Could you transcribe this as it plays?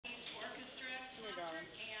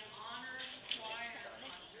and honors choir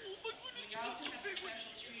concert. We also have a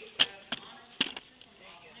special treat of an honors concert from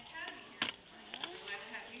Boston Academy here tonight. So we're glad to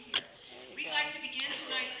have you here. We'd like to begin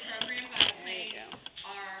tonight's program by playing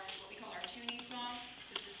our what we call our tuning song.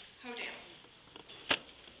 This is Hoedown.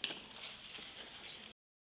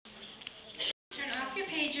 Turn off your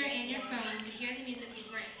pager and your phone to hear the music we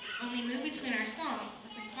bring. Only move between our songs.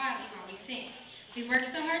 Listen quietly while we sing. We work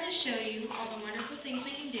so hard to show you all the wonderful things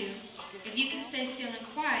we can do. If you can stay still and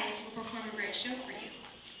quiet, we'll perform a great show for you.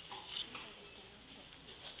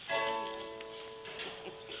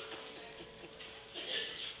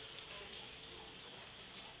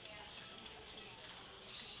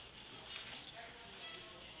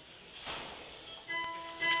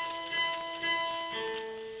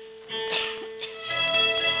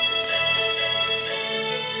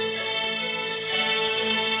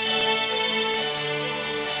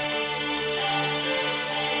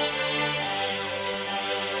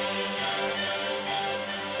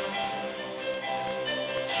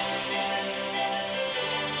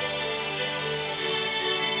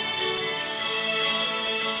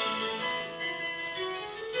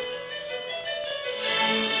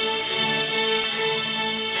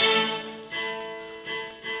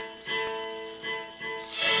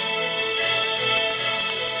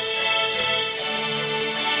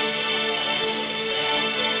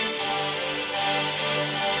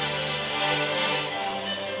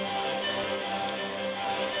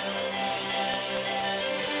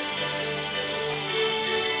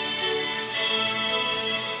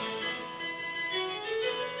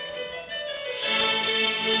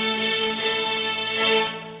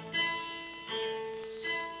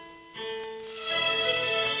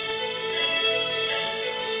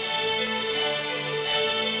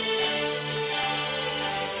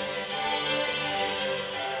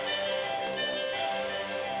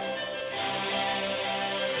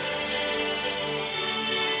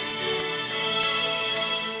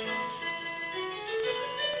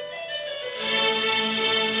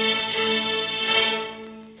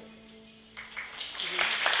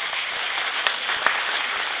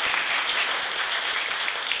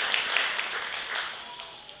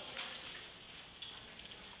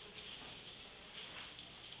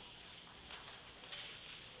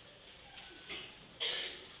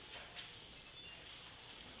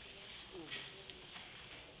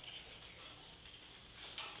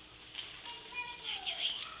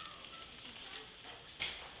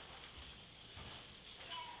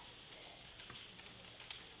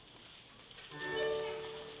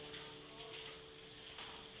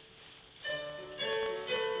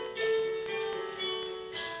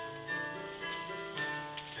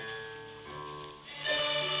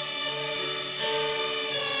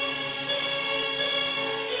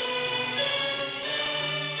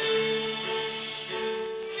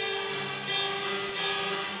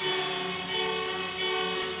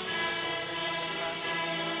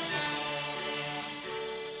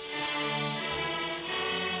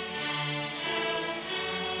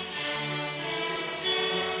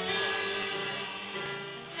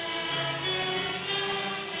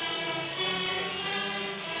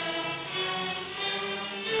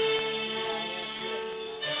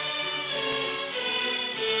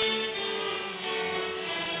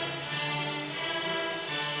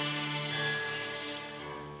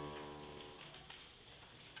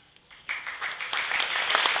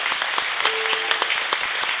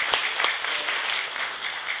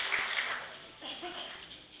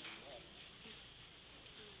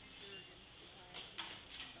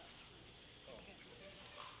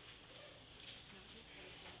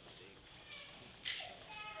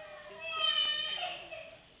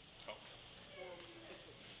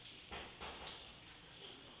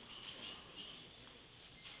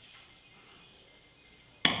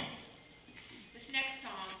 Next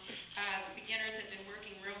song, beginners have been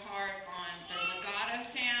working real hard on the legato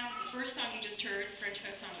sound. The first song you just heard, French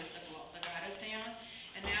folk song, was the legato sound.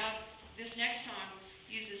 And now this next song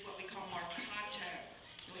uses what we call marcato.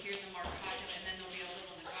 You'll hear the marcato, and then there'll be a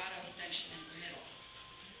little legato section in the middle.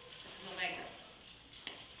 This is allegro.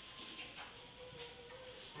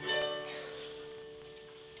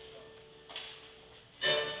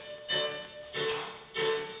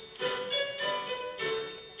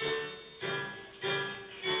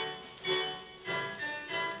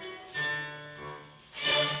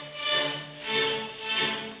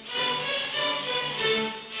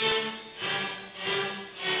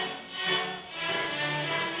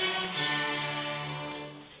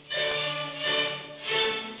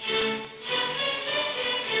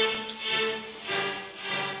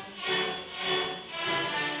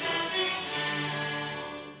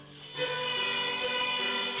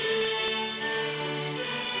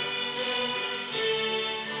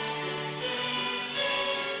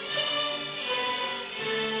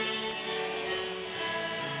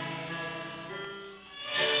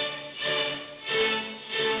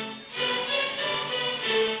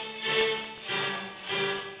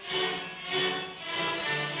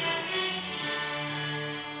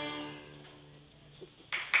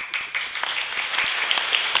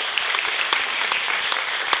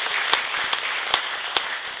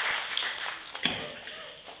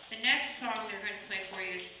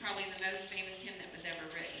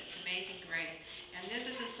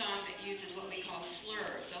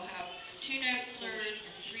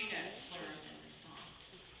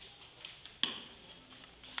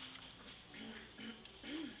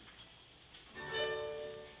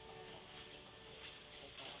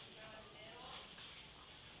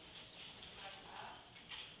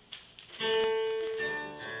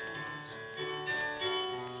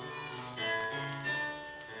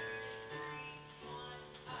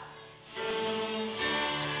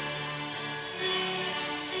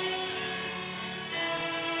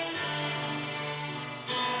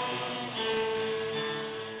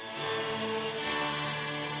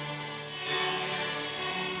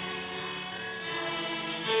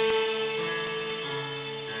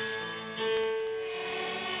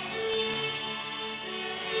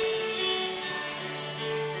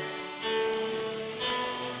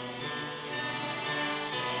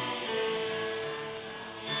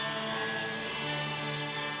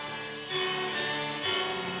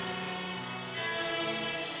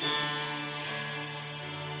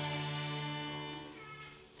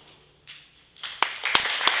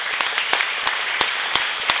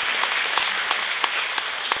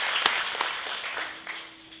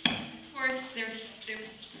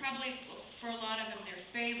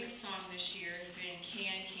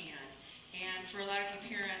 and for a lot of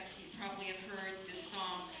you parents, you probably have heard this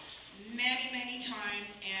song many, many times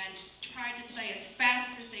and tried to play as fast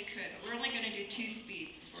as they could. But we're only going to do 2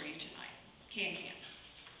 speeds for you tonight. Can.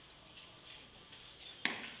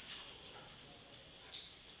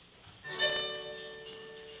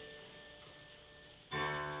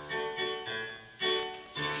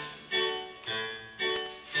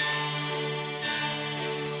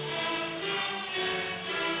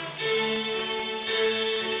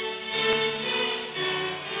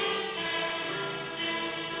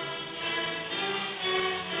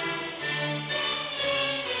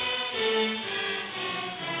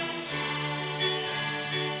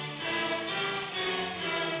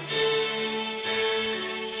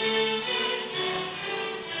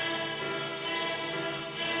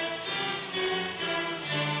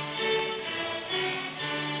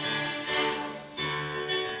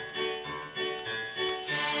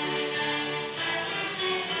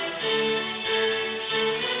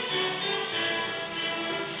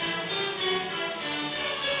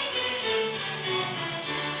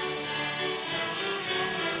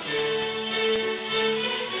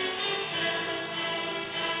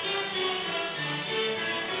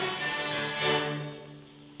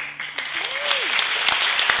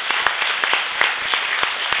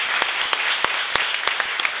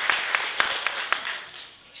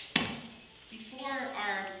 Before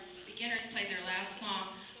our beginners play their last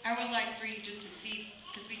song, I would like for you just to see,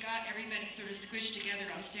 because we got everybody sort of squished together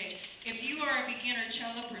on stage. If you are a beginner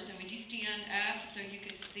cello person, would you stand up so you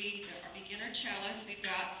can see our beginner cellists? We've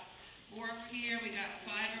got 4 over here, we got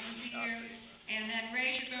 5 over here, and then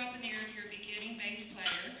raise your bow up in the air if you're a beginning bass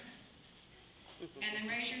player. And then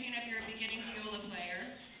raise your hand if you're a beginning viola player.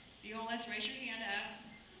 Violas, raise your hand up.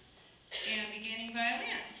 And beginning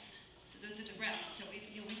violins. So those are the reps. So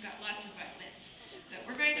we've got lots of violins. But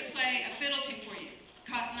we're going to play a fiddle tune for you,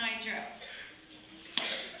 Cotton Eye Joe.